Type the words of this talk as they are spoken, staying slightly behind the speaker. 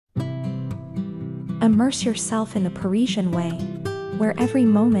Immerse yourself in the Parisian way, where every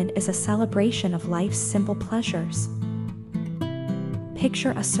moment is a celebration of life's simple pleasures.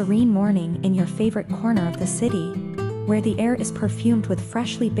 Picture a serene morning in your favorite corner of the city, where the air is perfumed with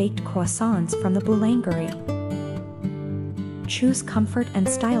freshly baked croissants from the boulangerie. Choose comfort and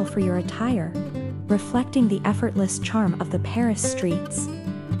style for your attire, reflecting the effortless charm of the Paris streets.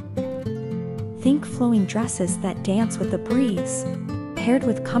 Think flowing dresses that dance with the breeze, paired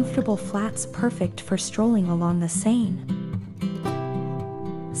with comfortable flats perfect for strolling along the Seine.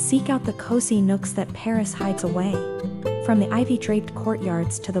 Seek out the cozy nooks that Paris hides away, from the ivy-draped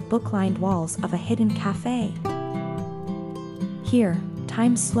courtyards to the book-lined walls of a hidden café. Here,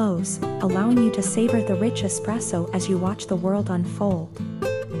 time slows, allowing you to savor the rich espresso as you watch the world unfold.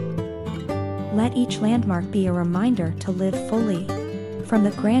 Let each landmark be a reminder to live fully, from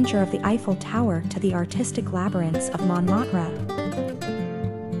the grandeur of the Eiffel Tower to the artistic labyrinths of Montmartre.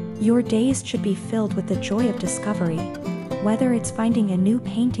 Your days should be filled with the joy of discovery, whether it's finding a new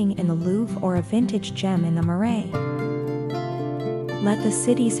painting in the Louvre or a vintage gem in the Marais. Let the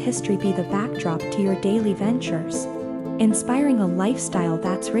city's history be the backdrop to your daily ventures, inspiring a lifestyle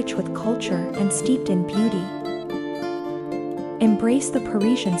that's rich with culture and steeped in beauty. Embrace the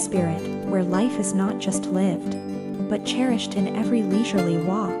Parisian spirit, where life is not just lived, but cherished in every leisurely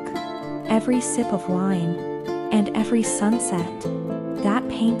walk, every sip of wine, and every sunset that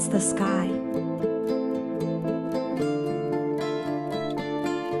paints the sky.